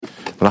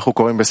אנחנו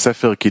קוראים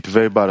בספר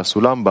כתבי בעל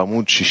הסולם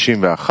בעמוד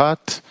 61.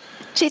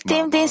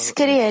 Citim din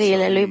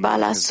scrierile lui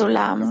Baal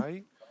HaSulam.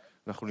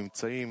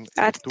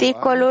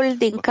 Articolul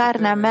Din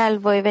carnea mea îl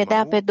voi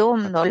vedea pe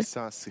Domnul.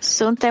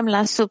 Suntem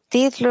la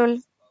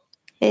subtitlul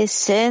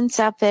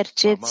Esența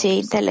percepției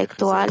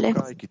intelectuale.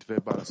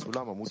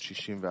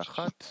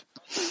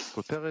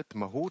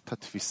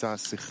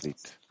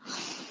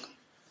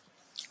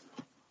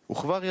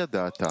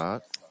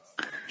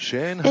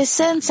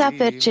 Esența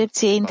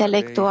percepției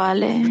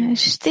intelectuale.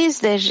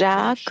 Știți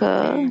deja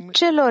că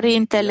celor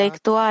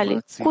intelectuali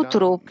cu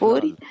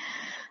trupuri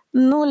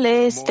nu le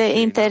este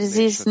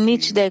interzis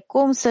nici de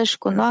cum să-și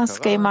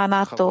cunoască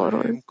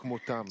emanatorul,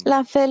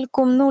 la fel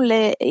cum nu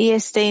le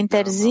este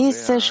interzis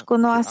să-și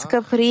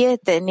cunoască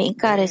prietenii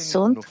care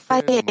sunt ca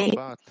ei.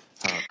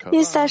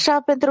 Este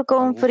așa pentru că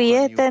un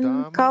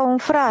prieten, ca un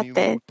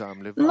frate,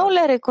 nu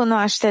le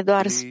recunoaște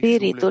doar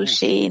spiritul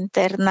și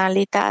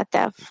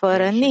internalitatea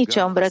fără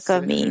nicio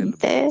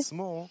îmbrăcăminte,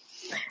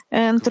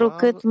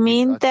 întrucât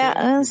mintea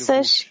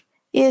însăși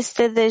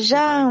este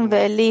deja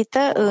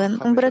învelită în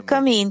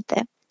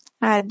îmbrăcăminte,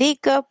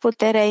 adică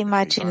puterea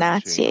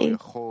imaginației.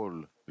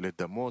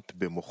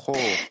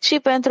 Și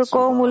pentru că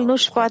omul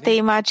nu-și poate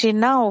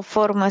imagina o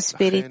formă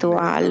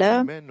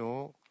spirituală,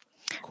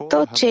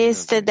 tot ce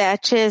este de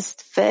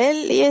acest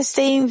fel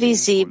este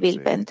invizibil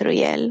pentru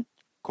el.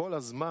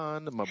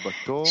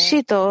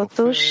 Și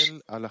totuși,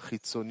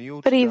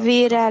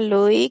 privirea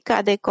lui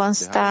cade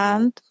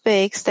constant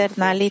pe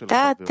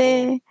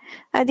externalitate,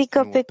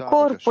 adică pe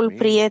corpul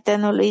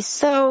prietenului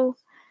său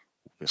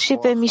și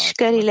pe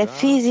mișcările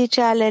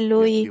fizice ale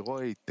lui,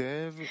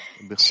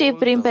 și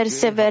prin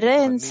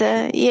perseverență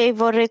ei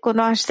vor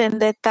recunoaște în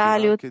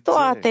detaliu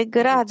toate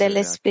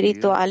gradele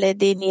spirituale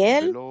din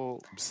el,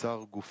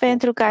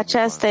 pentru că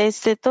aceasta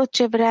este tot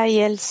ce vrea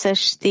el să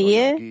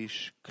știe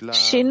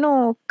și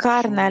nu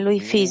carnea lui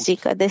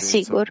fizică,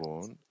 desigur.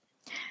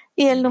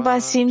 El nu va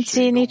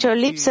simți nicio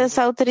lipsă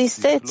sau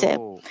tristețe,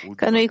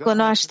 că nu-i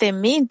cunoaște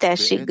mintea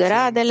și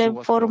gradele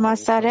în forma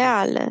sa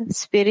reală,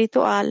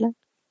 spirituală,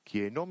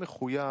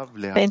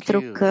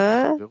 pentru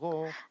că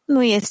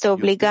nu este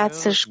obligat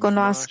să-și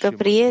cunoască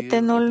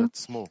prietenul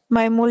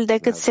mai mult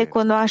decât se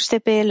cunoaște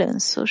pe el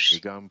însuși.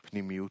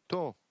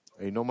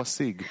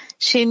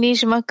 Și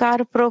nici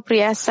măcar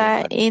propria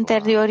sa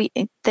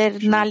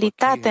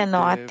internalitate nu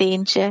o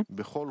atinge.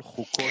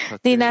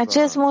 Din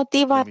acest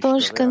motiv,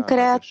 atunci când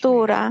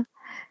creatura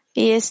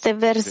este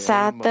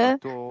versată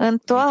în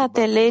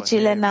toate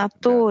legile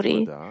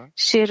naturii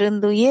și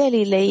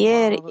rânduielile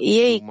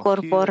ei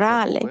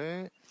corporale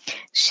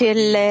și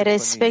le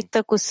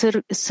respectă cu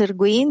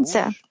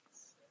sârguință,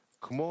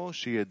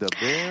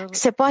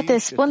 se poate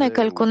spune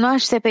că îl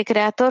cunoaște pe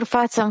Creator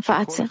față în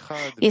față.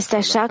 Este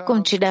așa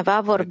cum cineva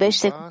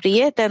vorbește cu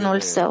prietenul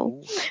său,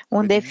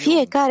 unde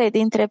fiecare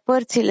dintre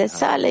părțile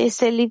sale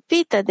este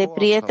lipită de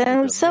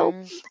prietenul său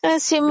în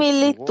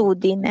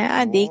similitudine,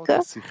 adică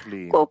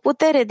cu o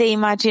putere de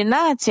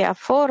imaginație a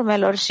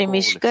formelor și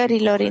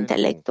mișcărilor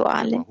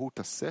intelectuale.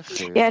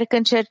 Iar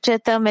când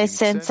cercetăm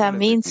esența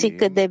minții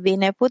cât de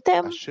bine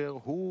putem,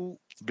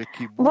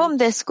 vom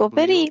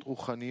descoperi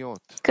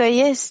că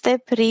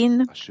este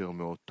prin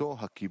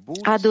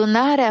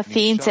adunarea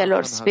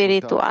ființelor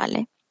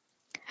spirituale.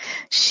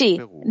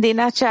 Și din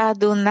acea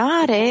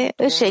adunare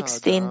își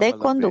extinde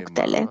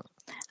conductele.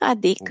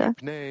 Adică,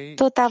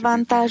 tot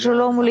avantajul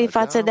omului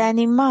față de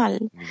animal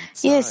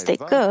este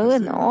că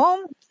în om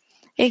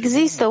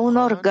există un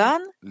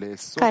organ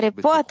care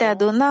poate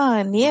aduna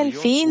în el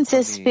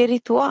ființe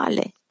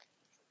spirituale.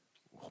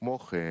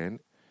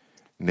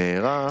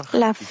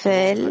 La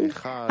fel,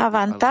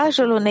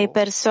 avantajul unei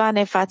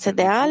persoane față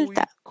de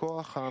alta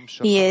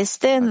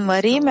este în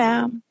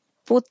mărimea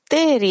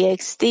puterii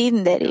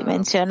extinderii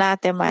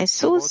menționate mai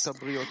sus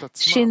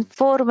și în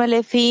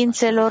formele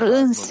ființelor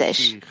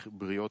înseși.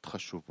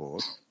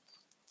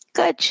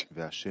 Căci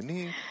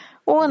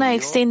una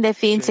extinde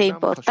ființe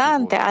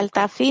importante,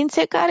 alta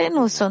ființe care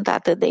nu sunt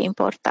atât de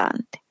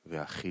importante.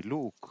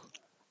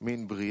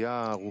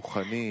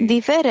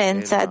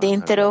 Diferența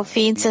dintre o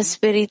ființă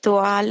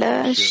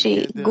spirituală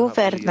și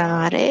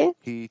guvernare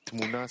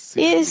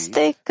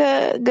este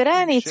că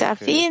granița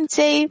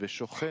ființei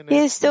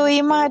este o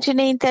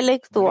imagine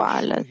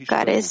intelectuală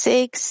care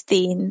se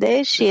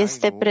extinde și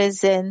este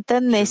prezentă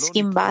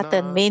neschimbată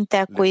în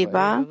mintea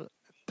cuiva,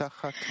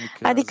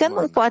 adică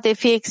nu poate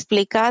fi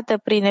explicată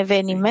prin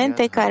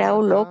evenimente care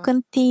au loc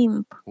în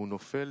timp,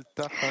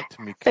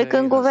 pe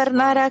când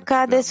guvernarea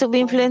cade sub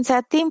influența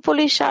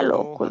timpului și a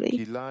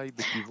locului,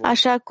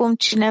 așa cum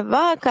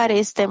cineva care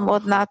este în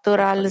mod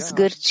natural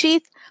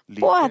zgârcit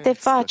poate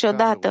face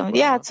odată în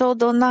viață o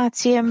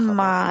donație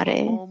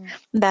mare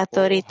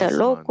datorită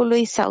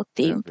locului sau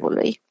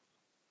timpului.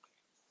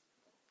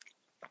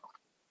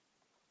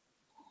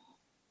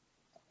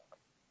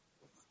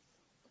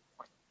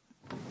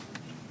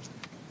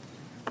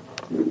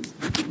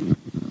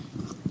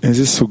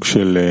 איזה סוג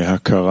של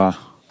הכרה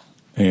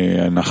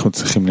אנחנו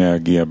צריכים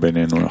להגיע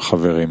בינינו,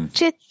 החברים?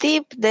 Ce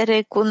tip de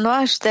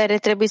recunoaștere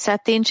trebuie să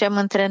atingem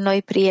între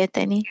noi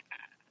prietenii?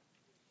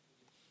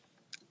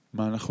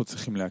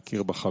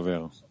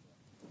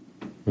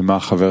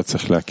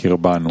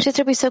 Ce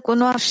trebuie să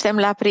cunoaștem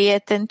la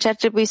prieten? Ce ar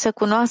trebui să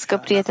cunoască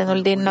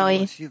prietenul din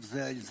noi?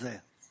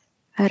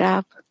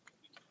 Rav.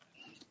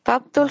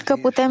 Faptul că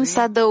putem să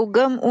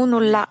adăugăm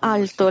unul la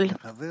altul.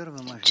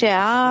 Ce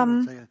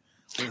am,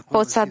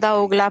 pot să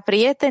adaug la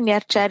prieten,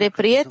 iar ce are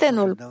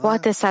prietenul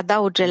poate să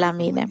adauge la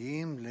mine.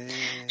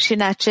 Și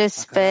în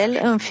acest fel,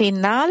 în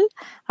final,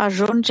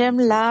 ajungem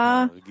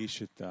la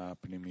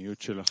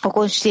o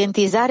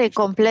conștientizare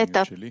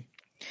completă.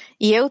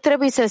 Eu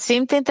trebuie să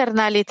simt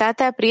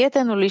internalitatea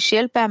prietenului și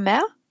el pe a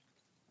mea?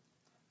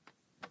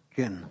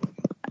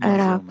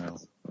 Rav.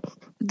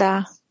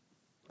 Da.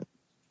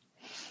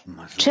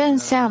 Ce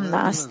înseamnă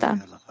asta?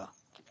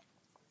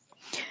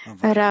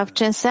 Rav,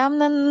 ce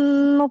înseamnă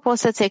nu pot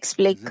să-ți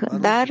explic,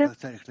 dar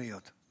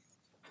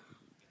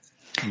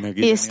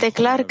este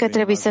clar că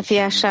trebuie să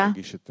fie așa.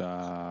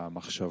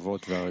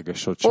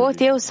 Pot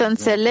eu să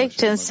înțeleg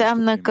ce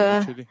înseamnă că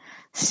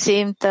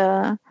simt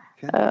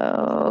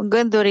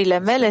gândurile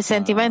mele,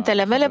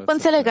 sentimentele mele,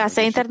 înțeleg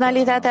asta,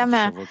 internalitatea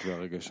mea.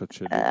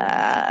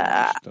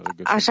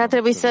 Așa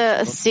trebuie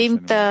să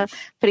simt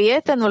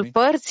prietenul,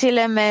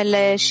 părțile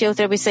mele și eu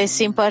trebuie să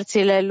simt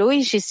părțile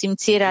lui și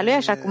simțirea lui,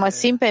 așa cum mă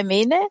simt pe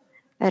mine.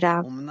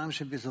 Rav.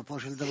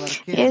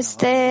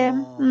 Este,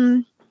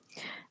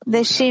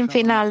 deși în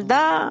final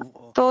da,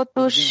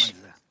 totuși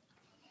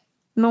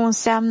nu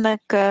înseamnă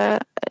că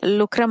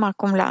lucrăm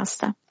acum la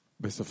asta.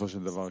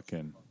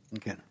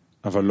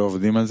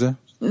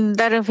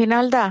 Dar în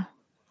final da.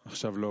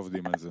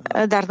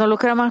 Dar nu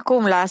lucrăm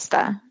acum la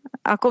asta.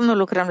 Acum nu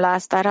lucrăm la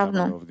asta, Rav,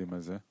 nu.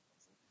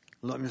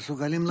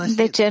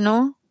 De ce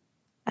nu?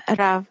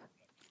 Rav.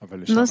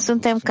 Nu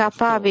suntem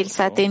capabili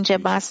să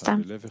atingem asta.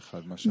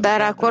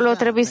 Dar acolo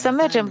trebuie să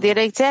mergem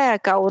direcția aia,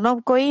 ca un om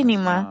cu o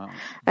inimă.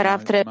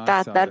 Rav,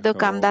 treptat, dar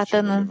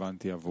deocamdată nu.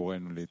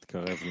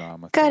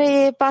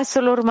 Care e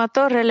pasul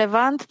următor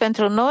relevant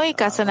pentru noi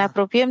ca să ne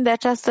apropiem de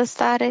această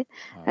stare?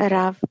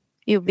 Rav,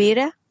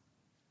 iubirea?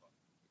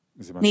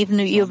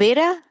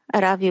 Iubirea?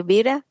 Rav,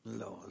 iubirea?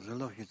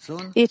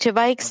 E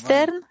ceva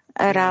extern?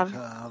 Rav,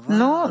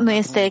 nu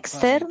este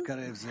extern,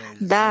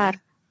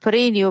 dar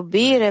prin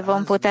iubire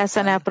vom putea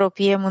să ne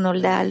apropiem unul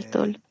de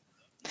altul.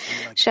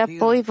 Și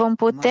apoi vom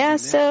putea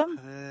să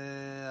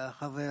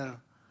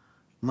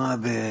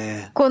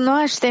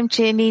cunoaștem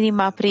ce e în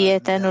inima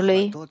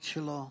prietenului,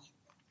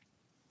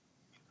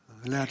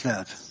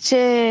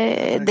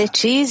 ce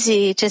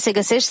decizii, ce se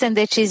găsește în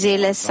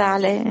deciziile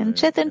sale,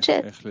 încet,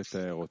 încet.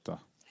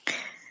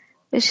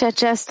 Și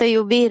această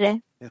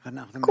iubire,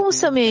 cum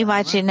să-mi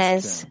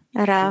imaginez,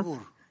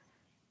 Rav?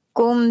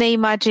 Cum ne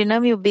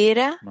imaginăm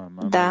iubirea?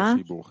 Da.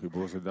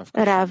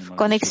 Rav,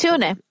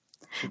 conexiune.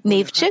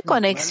 Nici ce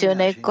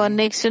conexiune?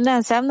 Conexiunea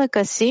înseamnă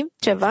că simt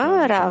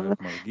ceva, Rav.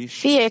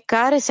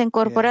 Fiecare se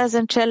încorporează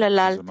în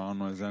celălalt.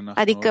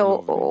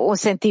 Adică un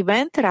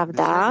sentiment, Rav,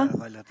 da.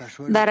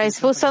 Dar ai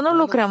spus să nu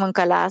lucrăm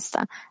încă la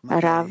asta,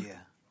 Rav.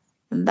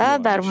 Da,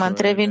 dar mă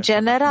întreb în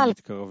general,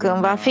 când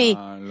va fi?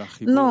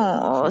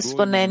 Nu,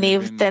 spune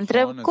Niv, te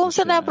întreb cum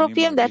să ne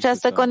apropiem de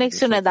această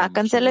conexiune. Dacă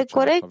înțeleg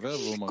corect,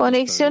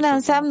 conexiunea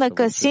înseamnă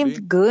că simt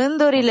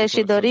gândurile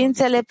și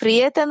dorințele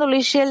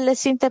prietenului și el le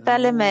simte pe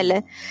ale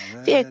mele.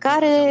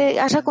 Fiecare,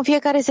 așa cum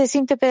fiecare se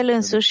simte pe el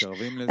însuși.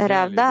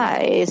 Rav, da,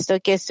 este o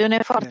chestiune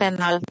foarte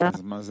înaltă.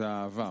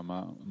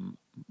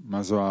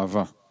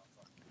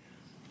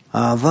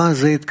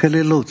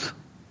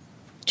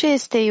 Ce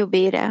este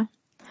iubirea?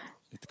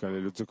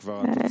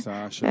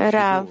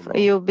 Rav,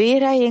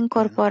 iubirea e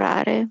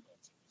incorporare.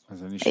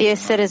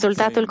 Este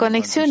rezultatul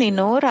conexiunii,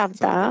 nu, Rav,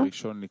 da?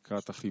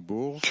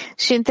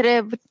 Și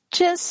întreb,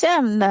 ce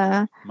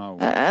înseamnă?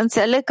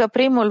 Înțeleg că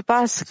primul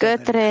pas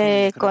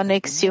către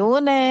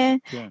conexiune,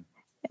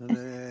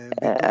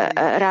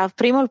 Rav,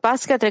 primul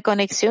pas către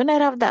conexiune,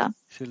 Rav, da?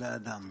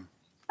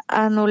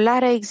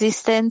 Anularea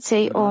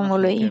existenței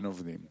omului.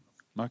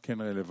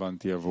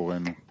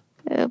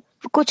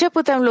 Cu ce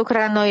putem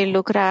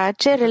lucra?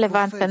 Ce e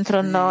relevant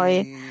pentru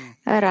noi,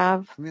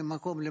 Rav?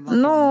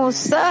 Nu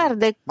sar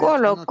de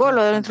colo,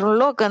 într-un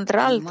loc,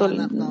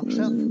 într-altul,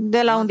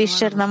 de la un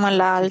discernământ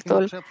la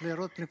altul.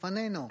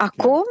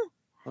 Acum?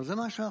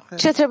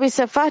 Ce trebuie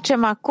să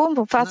facem acum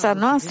în fața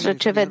noastră,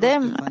 ce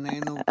vedem?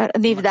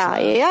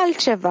 Da, e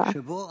altceva.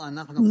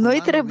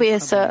 Noi trebuie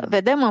să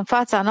vedem în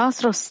fața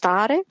noastră o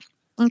stare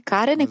în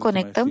care ne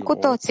conectăm cu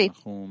toții.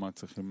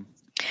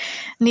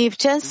 Niv,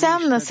 ce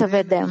înseamnă să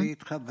vedem?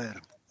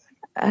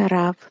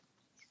 Rav,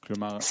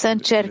 să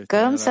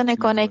încercăm să ne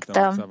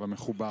conectăm,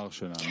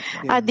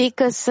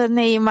 adică să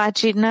ne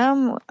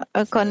imaginăm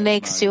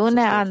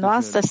conexiunea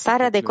noastră,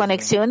 starea de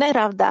conexiune,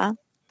 Rav, da?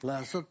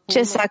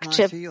 Ce să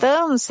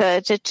acceptăm,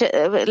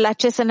 la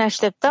ce să ne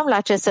așteptăm,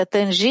 la ce să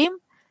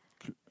tânjim?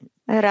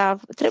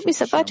 Rav, trebuie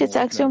să faceți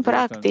acțiuni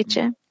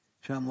practice.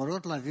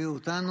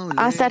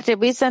 Asta ar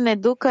trebui să ne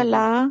ducă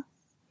la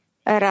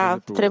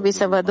Rav, trebuie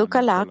să vă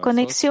ducă la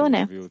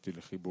conexiune.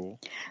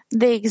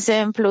 De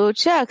exemplu,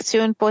 ce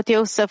acțiuni pot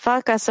eu să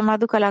fac ca să mă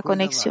ducă la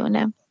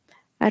conexiune?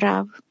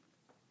 Rav.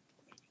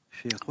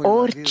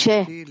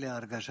 orice,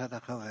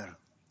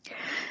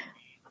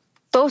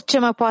 tot ce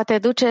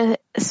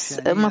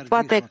mă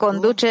poate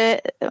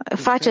conduce,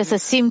 face să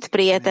simt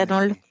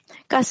prietenul,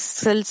 ca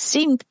să-l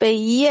simt pe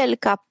el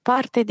ca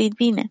parte din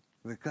mine.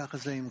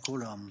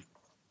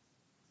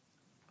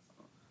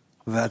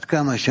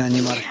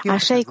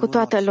 Așa e cu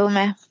toată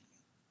lumea.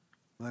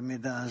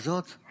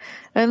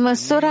 În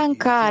măsura în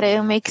care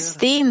îmi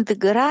extind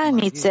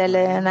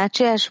granițele în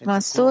aceeași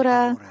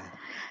măsură,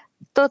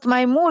 tot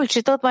mai mult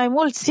și tot mai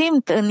mult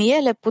simt în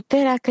ele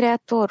puterea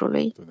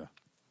Creatorului.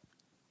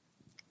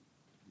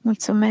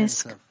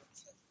 Mulțumesc.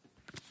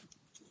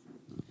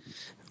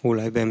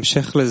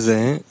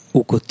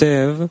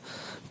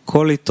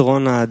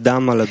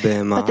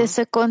 Poate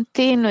să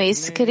continui.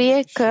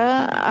 Scrie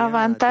că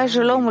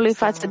avantajul omului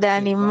față de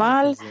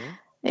animal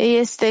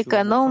este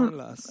că nu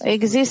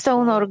există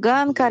un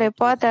organ care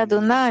poate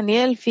aduna în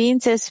el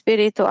ființe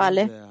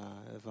spirituale.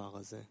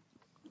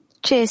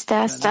 Ce este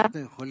asta?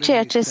 Ce e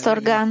acest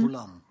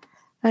organ?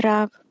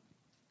 Rav.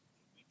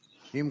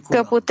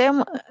 Că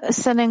putem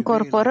să ne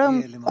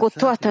încorporăm cu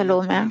toată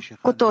lumea,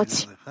 cu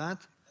toți,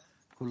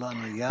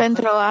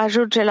 pentru a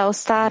ajunge la o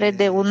stare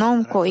de un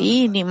om cu o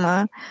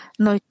inimă,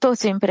 noi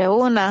toți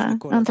împreună,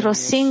 într-o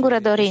singură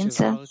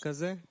dorință.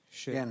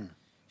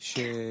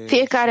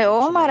 Fiecare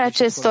om are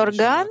acest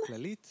organ,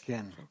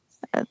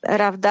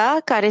 Ravda,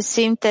 care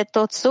simte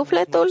tot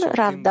sufletul,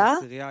 Ravda.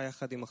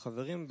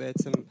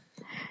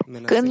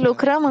 Când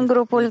lucrăm în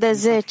grupul de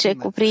 10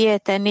 cu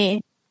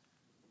prietenii,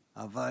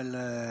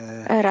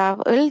 Rav,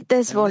 îl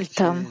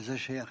dezvoltăm.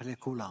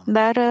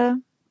 Dar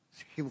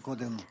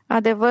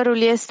adevărul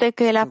este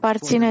că el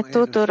aparține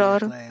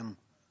tuturor.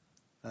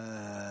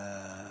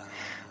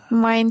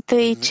 Mai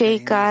întâi cei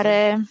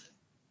care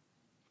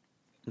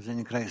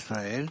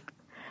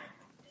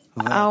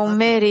au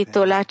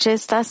meritul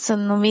acesta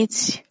sunt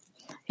numiți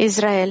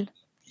Israel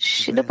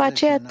și după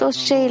aceea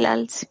toți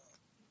ceilalți.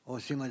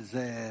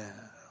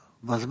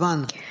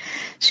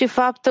 Și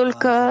faptul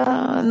că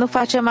nu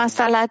facem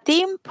asta la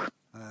timp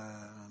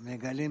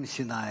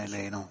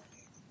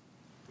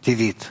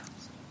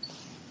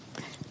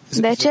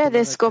de aceea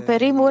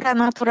descoperim ura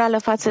naturală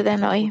față de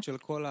noi.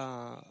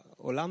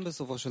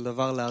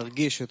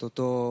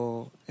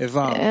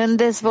 În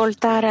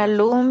dezvoltarea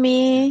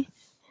lumii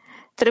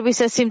trebuie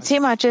să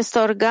simțim acest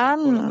organ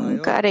în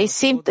care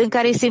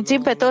îi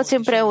simțim pe toți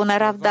împreună.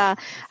 Ravda,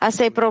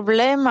 asta e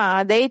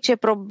problema, de aici e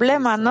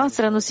problema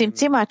noastră, nu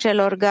simțim acel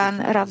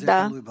organ,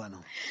 Ravda.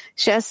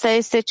 Și asta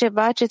este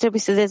ceva ce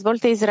trebuie să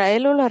dezvolte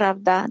Israelul,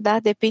 Ravda, da,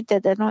 depinde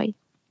de noi.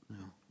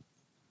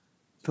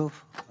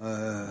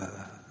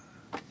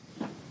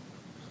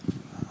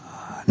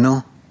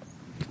 Nu?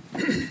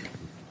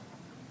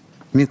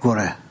 מי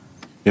קורא?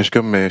 יש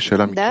גם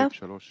שאלה מקייב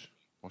 3,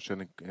 או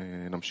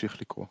שנמשיך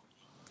לקרוא.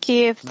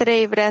 Kiev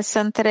 3 vrea să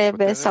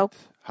întrebe sau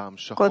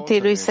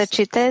continui să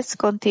citesc,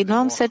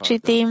 continuăm să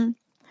citim.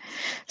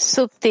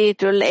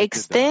 Subtitlul: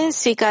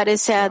 Extensii care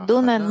se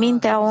adună în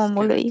mintea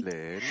omului.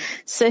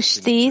 Să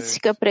știți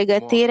că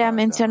pregătirea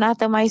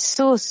menționată mai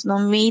sus,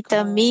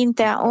 numită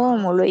mintea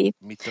omului,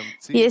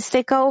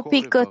 este ca o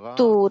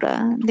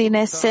picătură din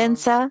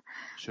esența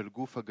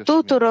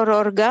tuturor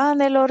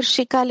organelor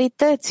și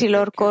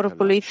calităților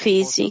corpului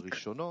fizic.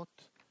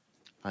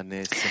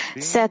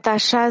 Se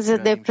atașează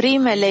de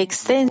primele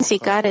extensii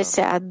care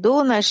se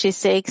adună și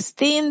se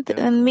extind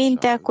în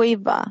mintea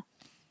cuiva.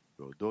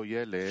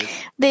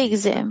 De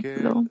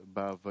exemplu,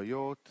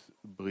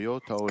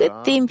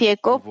 cât timp e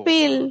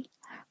copil,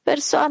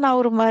 persoana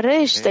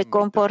urmărește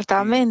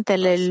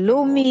comportamentele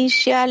lumii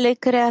și ale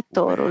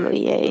Creatorului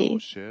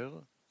ei.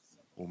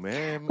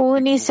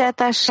 Unii se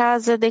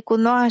atașează de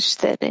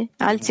cunoaștere,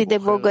 alții de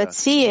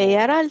bogăție,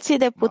 iar alții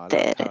de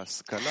putere.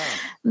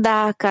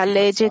 Dacă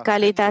alege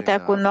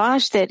calitatea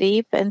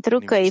cunoașterii pentru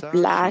că îi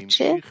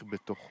place,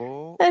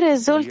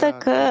 rezultă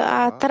că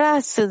a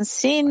atras în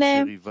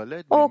sine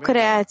o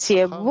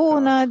creație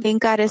bună din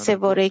care se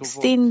vor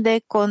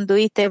extinde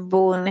conduite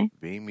bune.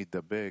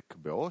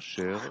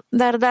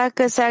 Dar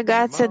dacă se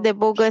agață de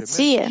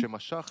bogăție,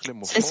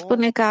 se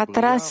spune că a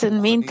atras în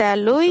mintea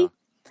lui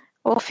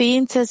o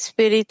ființă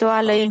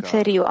spirituală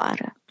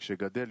inferioară.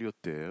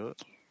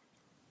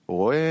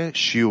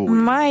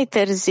 Mai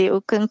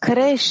târziu, când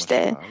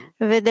crește,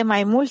 vede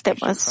mai multe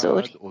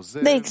măsuri.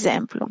 De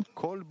exemplu,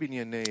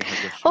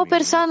 o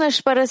persoană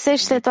își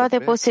părăsește toate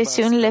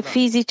posesiunile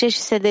fizice și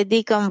se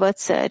dedică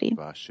învățării,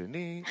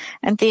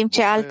 în timp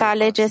ce alta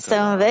alege să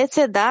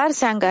învețe, dar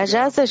se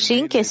angajează și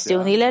în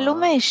chestiunile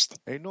lumești.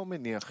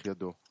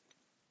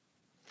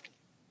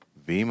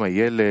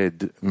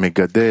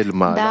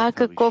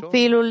 Dacă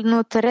copilul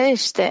nu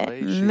trăiește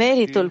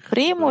meritul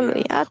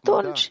primului,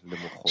 atunci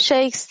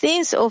și-a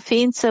extins o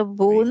ființă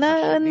bună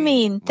în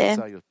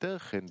minte.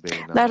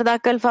 Dar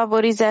dacă îl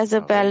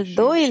favorizează pe al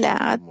doilea,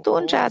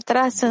 atunci a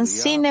atras în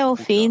sine o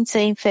ființă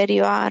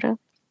inferioară.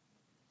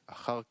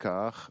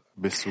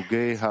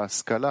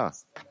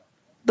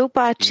 După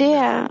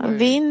aceea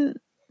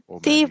vin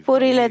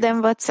tipurile de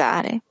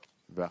învățare,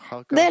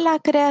 de la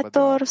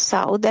Creator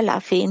sau de la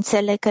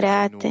ființele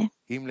create.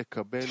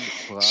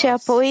 Și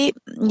apoi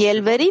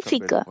el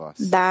verifică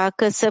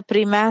dacă să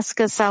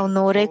primească sau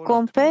nu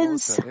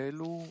recompensă.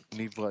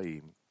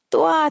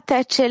 Toate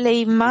acele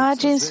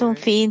imagini sunt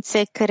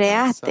ființe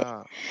create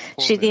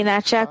și din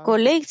acea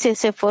colecție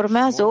se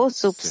formează o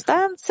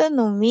substanță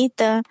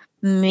numită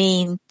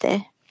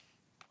minte.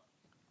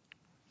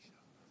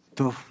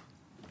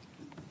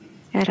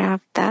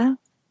 Ravda?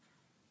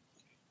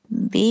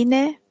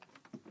 Bine?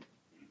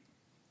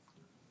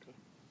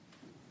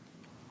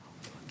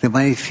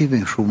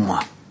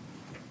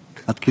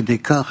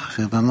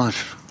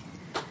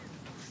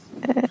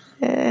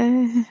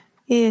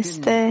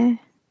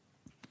 Este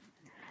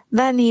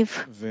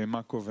Daniv.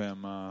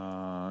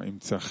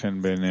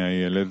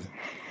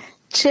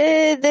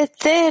 Ce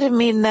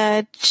determină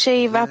ce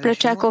îi va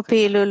plăcea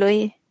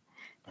copilului?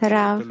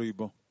 Rav.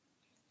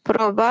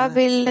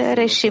 Probabil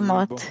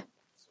reșimot.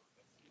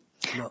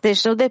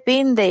 Deci nu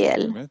depinde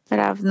el.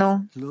 Rav,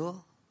 nu.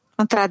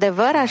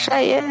 Într-adevăr,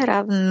 așa e?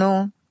 Rav,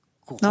 nu.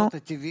 Nu.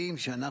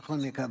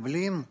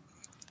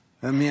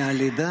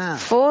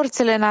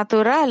 Forțele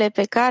naturale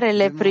pe care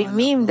le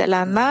primim de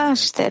la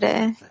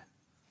naștere,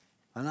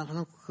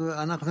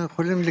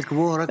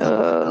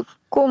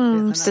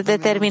 cum să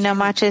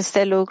determinăm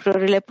aceste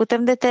lucruri? Le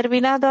putem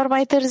determina doar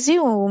mai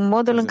târziu, în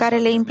modul în care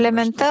le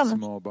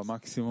implementăm.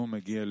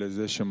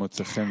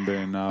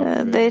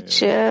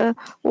 Deci,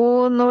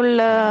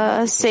 unul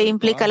se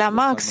implică la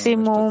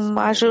maximum,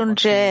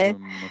 ajunge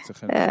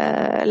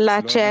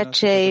la ceea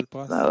ce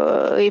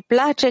îi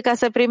place ca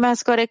să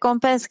primească o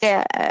recompensă,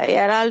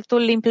 iar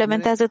altul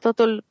implementează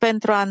totul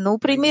pentru a nu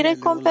primi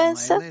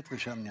recompensă.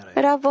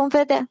 Dar vom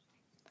vedea.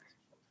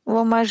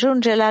 Vom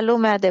ajunge la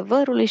lumea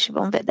adevărului și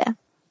vom vedea.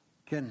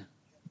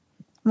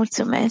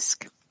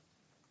 Mulțumesc.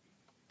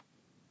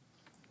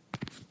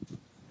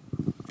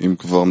 אם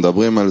כבר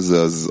מדברים על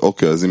זה, אז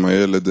אוקיי, אז אם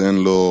הילד אין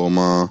לו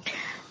מה...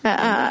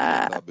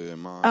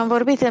 Am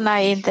vorbit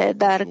înainte,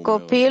 dar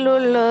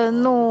copilul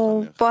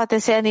nu poate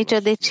să ia nicio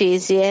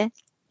decizie.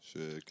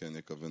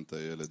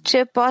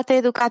 Ce poate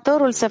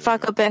educatorul să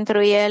facă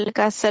pentru el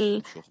ca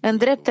să-l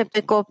îndrepte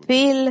pe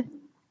copil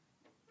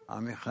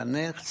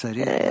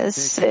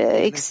să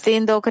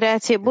extindă o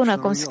creație bună,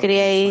 cum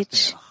scrie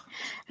aici?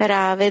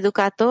 Rav,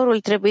 educatorul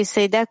trebuie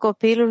să-i dea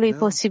copilului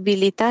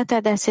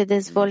posibilitatea de a se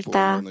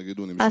dezvolta.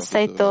 Asta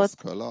e tot.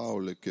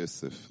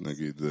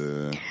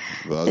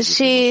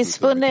 Și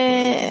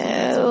spune,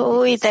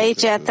 uite,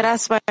 aici a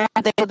tras mai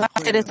mult de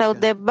cunoaștere sau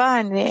de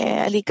bani,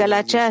 adică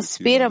la ce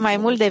aspiră mai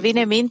mult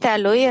devine mintea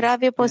lui,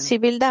 Rav, e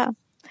posibil, da.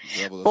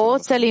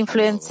 Poți să-l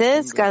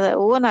influențezi ca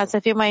una să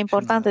fie mai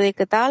importantă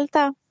decât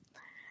alta?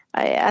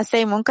 Asta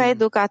e munca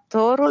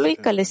educatorului,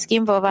 că le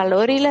schimbă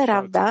valorile,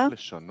 Rav, da?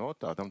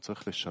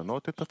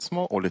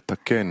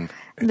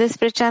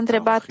 Despre ce a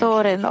întrebat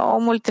Oren,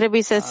 omul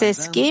trebuie să se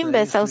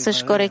schimbe sau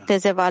să-și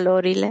corecteze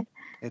valorile?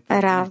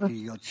 Rav,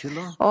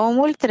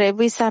 omul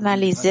trebuie să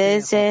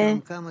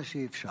analizeze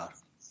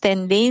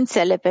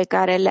tendințele pe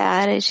care le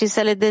are și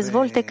să le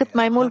dezvolte cât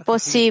mai mult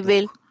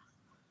posibil.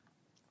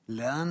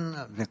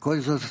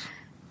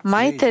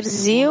 Mai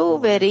târziu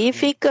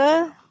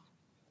verifică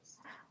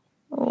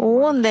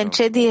unde, în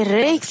ce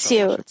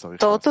direcție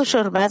totuși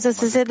urmează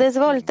să se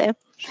dezvolte.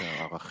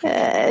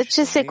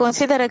 Ce se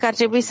consideră că ar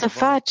trebui să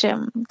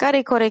facem? Care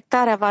e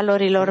corectarea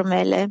valorilor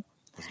mele?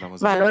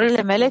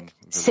 Valorile mele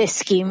se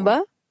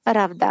schimbă?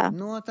 Rav, da.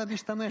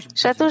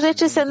 Și atunci de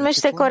ce se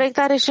numește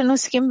corectare și nu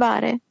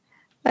schimbare?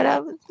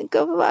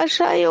 Că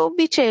așa e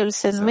obiceiul,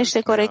 se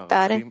numește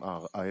corectare.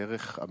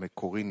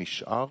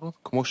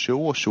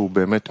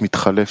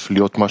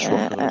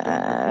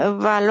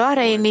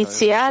 Valoarea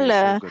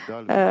inițială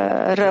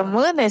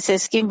rămâne, se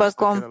schimbă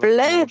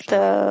complet,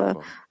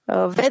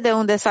 vede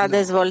unde s-a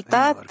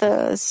dezvoltat,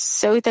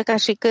 se uită ca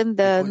și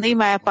când nu-i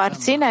mai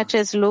aparține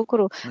acest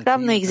lucru. Dar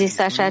nu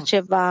există așa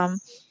ceva.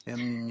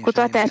 Cu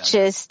toate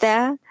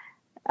acestea,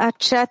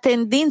 acea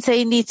tendință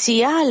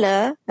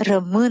inițială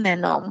rămâne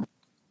în om.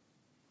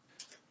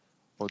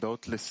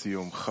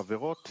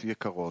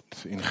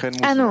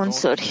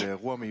 Anunțuri.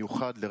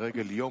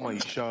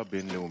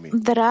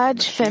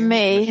 Dragi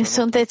femei,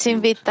 sunteți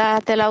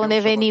invitate la un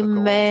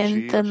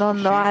eveniment în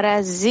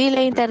onoarea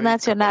Zilei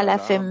Internaționale a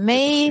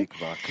Femeii,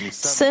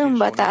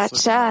 sâmbătă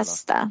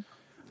aceasta.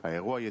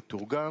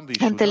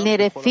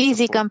 Întâlnire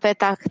fizică în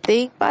Petah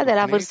Tikva de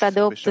la vârsta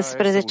de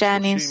 18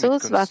 ani în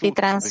sus va fi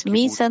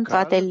transmisă în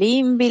toate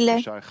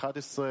limbile.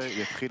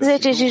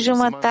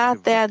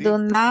 10:30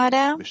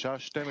 adunarea,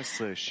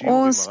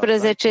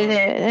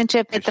 11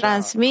 începe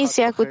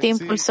transmisia cu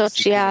timpul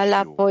social,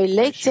 apoi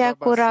lecția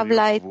cu Rav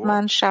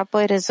Lightman și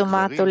apoi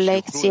rezumatul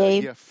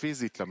lecției.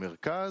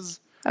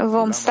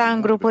 Vom sta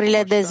în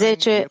grupurile de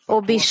 10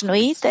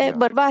 obișnuite,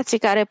 bărbații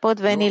care pot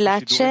veni la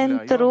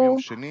centru.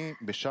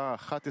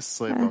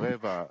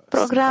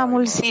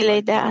 Programul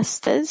zilei de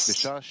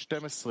astăzi,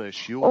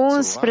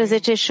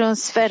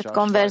 11:15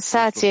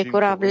 conversație cu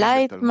Rav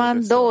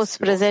Lightman,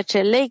 12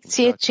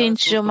 lecție,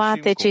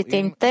 5:30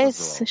 citim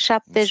Tes,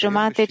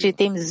 7:30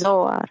 citim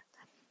Zohar.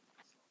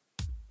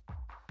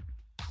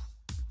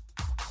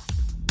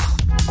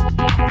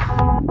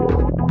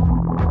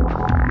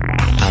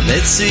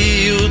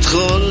 המציאות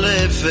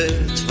חולפת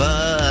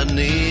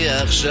ואני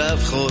עכשיו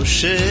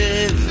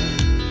חושב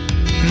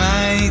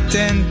מה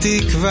ייתן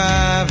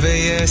תקווה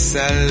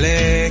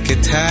ויסלק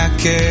את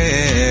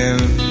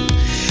הכאב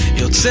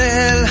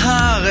יוצא אל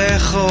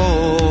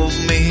הרחוב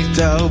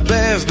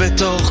מתערבב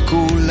בתוך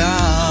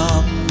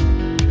כולם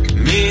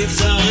מי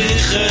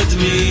צריך את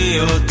מי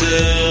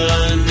יותר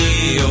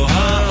אני או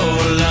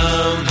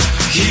העולם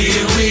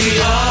Here we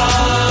are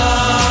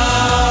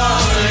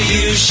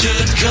You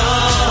should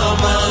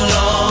come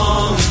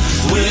along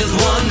With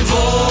one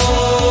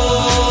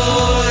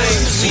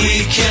voice We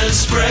can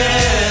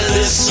spread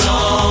this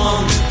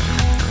song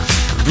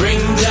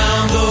Bring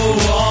down the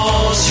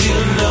walls You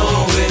know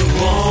it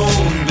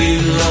won't be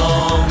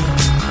long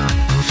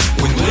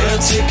When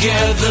we're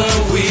together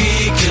We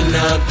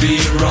cannot be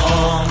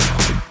wrong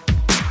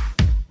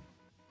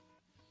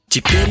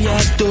Теперь я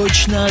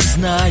точно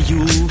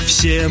знаю,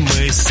 все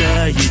мы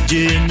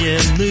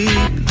соединены.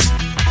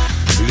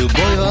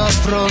 Любой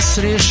вопрос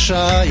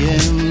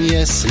решаем,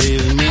 если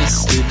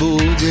вместе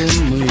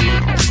будем мы.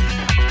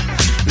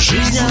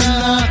 Жизнь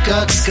она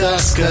как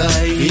сказка,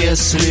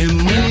 если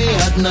мы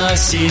одна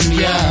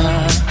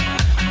семья.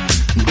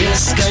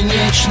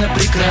 Бесконечно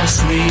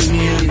прекрасный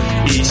мир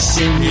и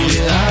 7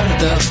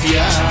 миллиардов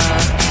я.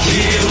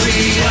 Here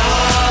we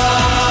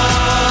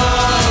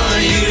are,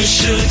 you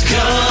should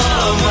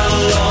come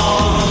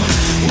along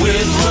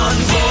with one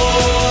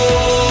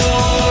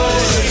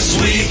voice.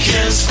 We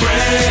can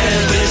spread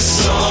this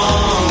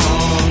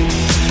song.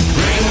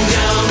 Bring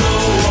down the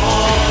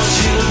walls,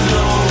 you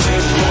know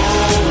it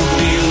won't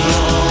be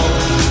long.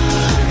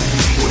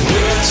 When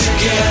we're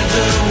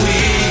together,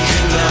 we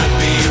cannot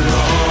be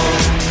wrong.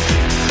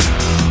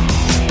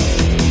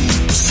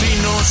 Si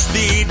nos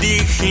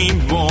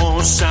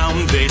dirigimos a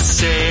un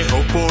deseo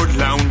por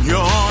la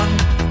unión,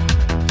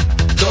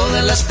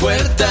 todas las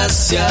puertas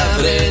se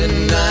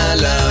abren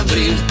al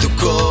abrir tu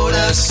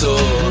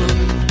corazón.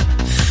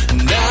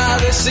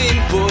 Nada es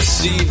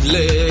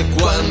imposible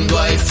cuando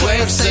hay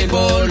fuerza y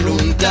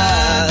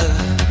voluntad.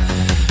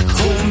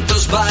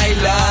 Juntos